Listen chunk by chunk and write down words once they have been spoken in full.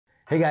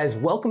Hey guys,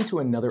 welcome to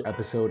another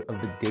episode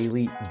of the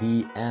Daily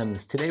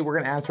DMs. Today we're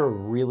going to answer a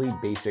really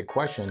basic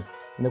question,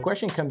 and the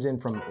question comes in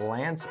from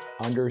Lance_Ville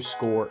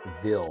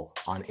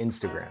on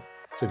Instagram.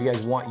 So if you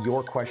guys want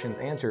your questions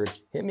answered,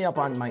 hit me up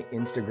on my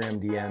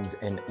Instagram DMs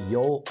and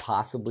you'll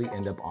possibly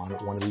end up on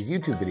one of these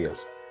YouTube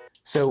videos.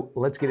 So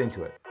let's get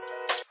into it.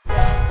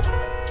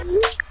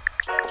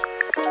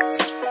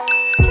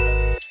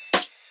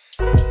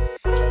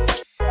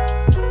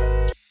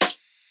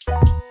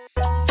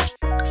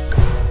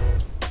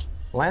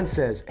 Lance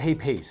says, hey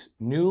Pace,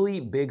 newly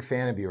big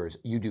fan of yours.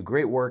 You do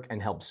great work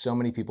and help so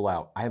many people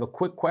out. I have a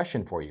quick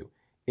question for you.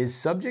 Is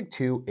subject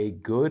to a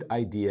good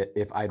idea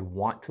if I'd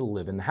want to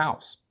live in the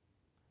house?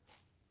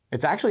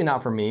 It's actually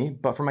not for me,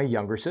 but for my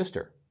younger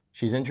sister.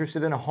 She's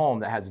interested in a home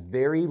that has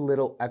very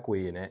little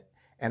equity in it,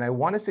 and I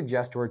want to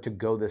suggest to her to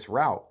go this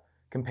route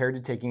compared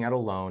to taking out a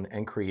loan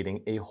and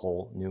creating a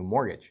whole new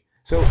mortgage.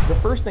 So the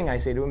first thing I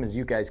say to him, as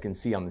you guys can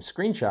see on the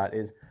screenshot,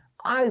 is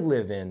I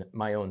live in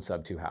my own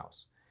Subto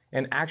house.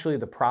 And actually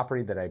the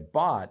property that I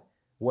bought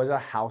was a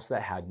house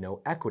that had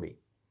no equity.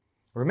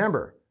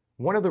 Remember,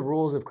 one of the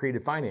rules of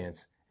creative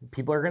finance,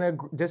 people are gonna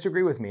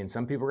disagree with me and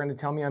some people are gonna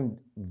tell me I'm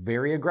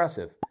very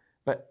aggressive,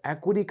 but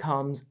equity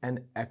comes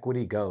and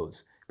equity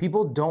goes.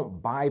 People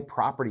don't buy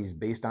properties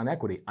based on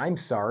equity. I'm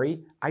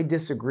sorry, I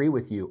disagree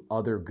with you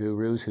other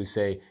gurus who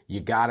say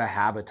you gotta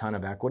have a ton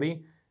of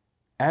equity.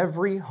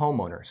 Every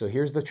homeowner, so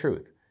here's the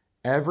truth,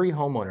 every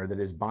homeowner that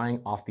is buying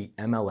off the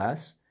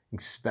MLS,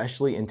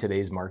 especially in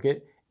today's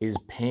market, is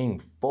paying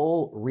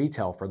full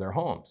retail for their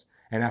homes.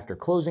 And after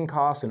closing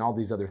costs and all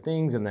these other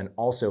things, and then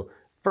also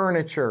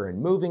furniture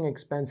and moving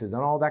expenses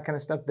and all that kind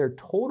of stuff, their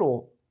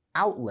total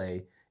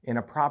outlay in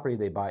a property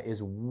they buy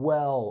is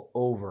well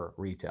over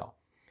retail.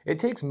 It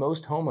takes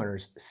most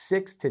homeowners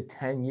 6 to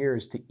 10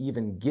 years to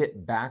even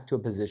get back to a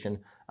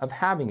position of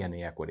having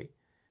any equity.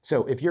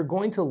 So if you're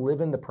going to live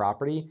in the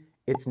property,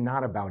 it's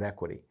not about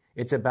equity.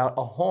 It's about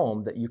a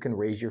home that you can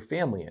raise your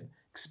family in,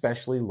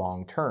 especially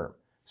long term.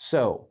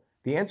 So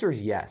the answer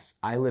is yes.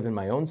 I live in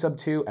my own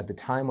Subto. At the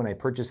time when I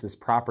purchased this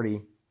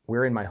property,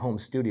 we're in my home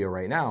studio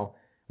right now.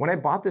 When I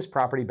bought this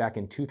property back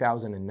in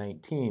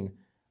 2019,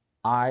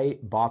 I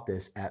bought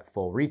this at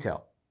full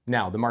retail.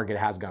 Now, the market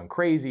has gone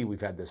crazy.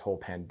 We've had this whole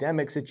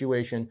pandemic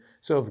situation.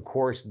 So of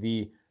course,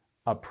 the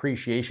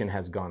appreciation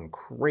has gone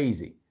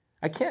crazy.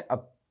 I can't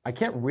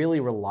really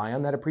rely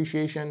on that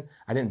appreciation.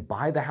 I didn't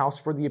buy the house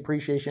for the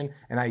appreciation,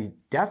 and I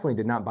definitely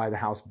did not buy the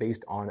house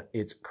based on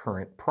its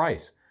current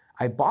price.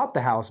 I bought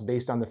the house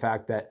based on the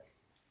fact that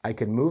I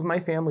could move my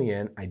family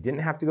in, I didn't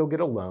have to go get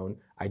a loan,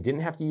 I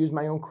didn't have to use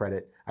my own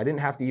credit, I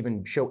didn't have to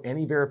even show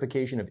any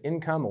verification of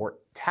income or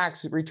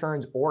tax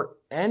returns or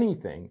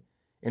anything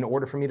in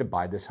order for me to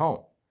buy this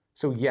home.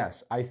 So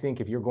yes, I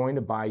think if you're going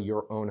to buy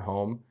your own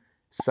home,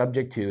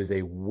 subject to is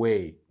a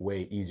way,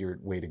 way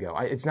easier way to go.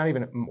 It's not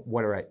even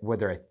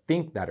whether I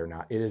think that or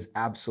not, it is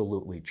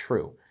absolutely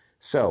true.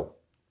 So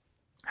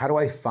how do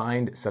I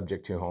find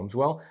subject to homes?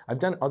 Well, I've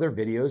done other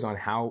videos on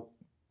how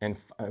and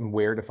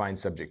where to find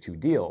subject to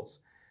deals.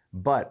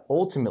 But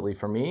ultimately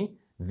for me,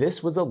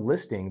 this was a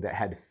listing that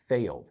had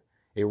failed.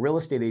 A real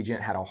estate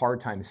agent had a hard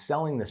time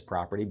selling this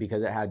property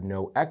because it had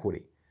no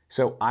equity.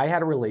 So I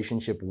had a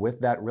relationship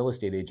with that real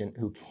estate agent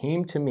who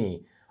came to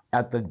me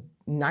at the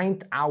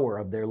 9th hour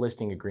of their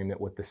listing agreement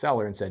with the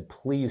seller and said,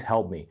 please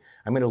help me.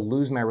 I'm gonna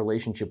lose my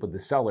relationship with the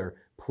seller,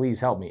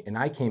 please help me. And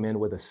I came in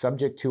with a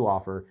subject to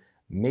offer,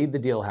 made the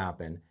deal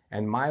happen,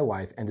 and my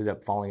wife ended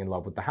up falling in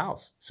love with the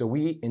house. So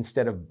we,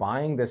 instead of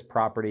buying this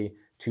property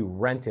to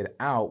rent it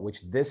out,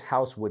 which this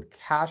house would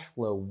cash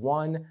flow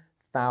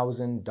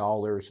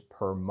 $1,000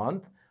 per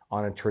month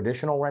on a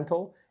traditional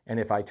rental, and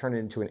if I turn it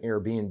into an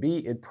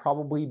Airbnb, it'd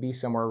probably be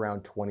somewhere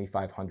around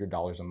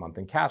 $2,500 a month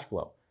in cash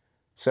flow.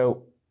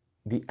 So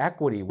the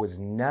equity was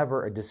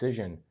never a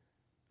decision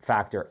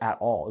factor at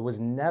all. It was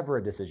never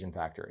a decision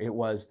factor. It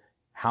was,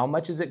 how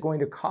much is it going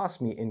to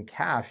cost me in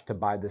cash to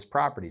buy this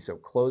property? So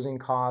closing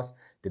costs,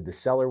 did the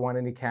seller want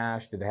any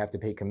cash? Did I have to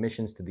pay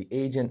commissions to the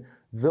agent?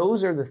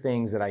 Those are the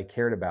things that I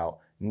cared about,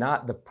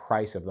 not the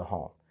price of the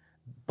home.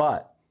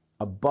 But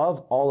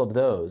above all of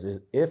those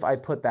is, if I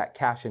put that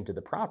cash into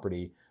the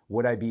property,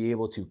 would I be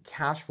able to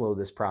cash flow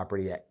this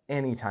property at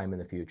any time in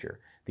the future?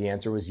 The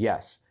answer was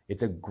yes.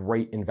 It's a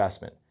great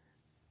investment.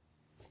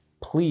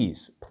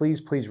 Please, please,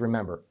 please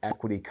remember,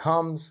 equity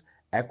comes,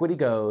 equity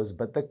goes,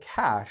 but the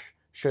cash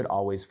should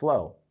always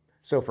flow.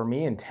 So for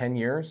me, in 10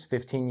 years,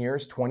 15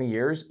 years, 20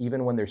 years,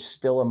 even when there's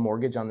still a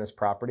mortgage on this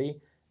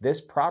property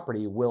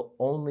will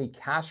only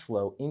cash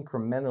flow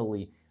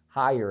incrementally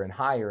higher and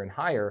higher and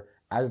higher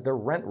as the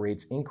rent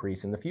rates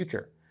increase in the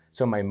future.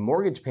 So my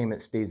mortgage payment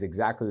stays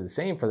exactly the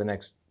same for the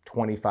next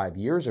 25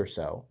 years or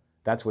so.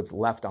 That's what's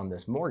left on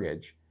this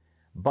mortgage.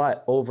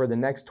 But over the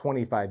next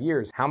 25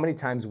 years, how many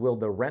times will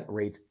the rent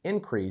rates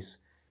increase?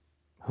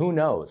 Who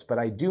knows? But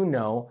I do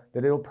know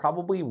that it'll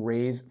probably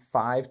raise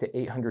 $500 to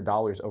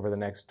 $800 over the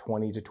next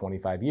 20 to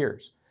 25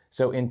 years.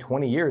 So in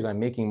 20 years, I'm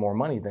making more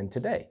money than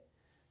today.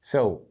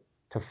 So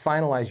to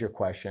finalize your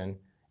question,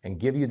 and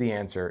give you the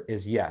answer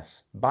is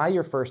yes. Buy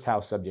your first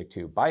house subject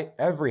to, buy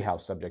every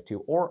house subject to,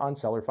 or on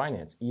seller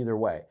finance, either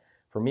way.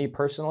 For me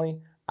personally,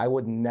 I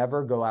would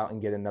never go out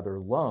and get another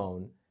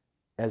loan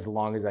as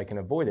long as I can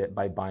avoid it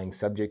by buying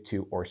subject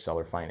to or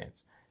seller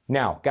finance.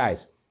 Now,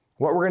 guys,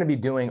 what we're gonna be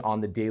doing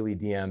on the daily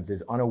DMs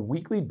is on a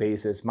weekly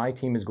basis, my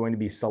team is going to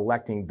be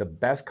selecting the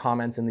best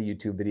comments in the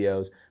YouTube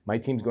videos. My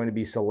team's going to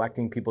be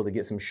selecting people to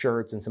get some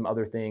shirts and some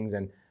other things.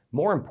 And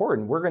more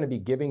important, we're gonna be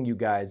giving you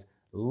guys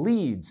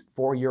leads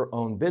for your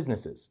own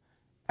businesses.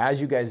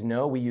 As you guys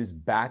know, we use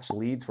batch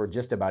leads for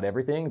just about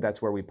everything.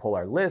 That's where we pull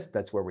our list.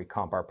 That's where we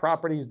comp our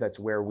properties. That's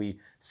where we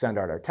send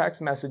out our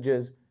text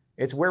messages.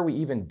 It's where we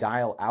even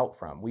dial out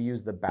from. We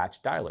use the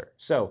batch dialer.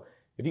 So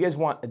if you guys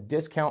want a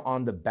discount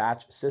on the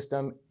batch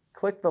system,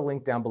 click the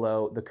link down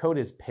below. The code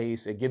is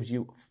PACE. It gives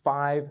you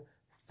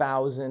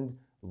 5,000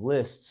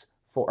 lists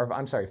for,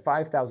 I'm sorry,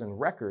 5,000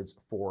 records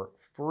for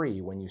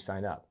free when you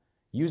sign up.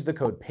 Use the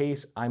code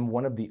PACE. I'm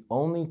one of the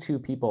only 2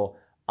 people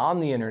on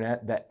the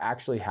internet that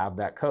actually have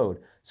that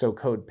code. So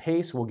code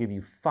PACE will give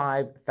you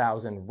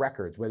 5,000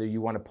 records, whether you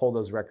want to pull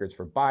those records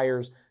for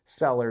buyers,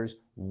 sellers,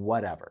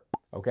 whatever.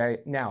 Okay.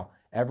 Now,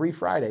 every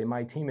Friday,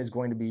 my team is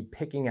going to be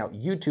picking out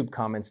YouTube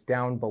comments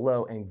down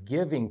below and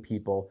giving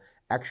people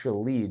extra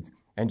leads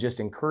and just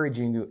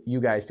encouraging you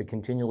guys to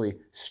continually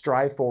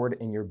strive forward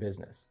in your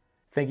business.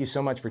 Thank you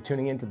so much for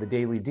tuning into the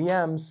Daily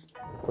DMs.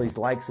 Please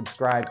like,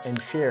 subscribe,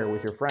 and share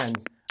with your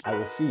friends. I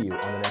will see you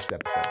on the next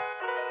episode.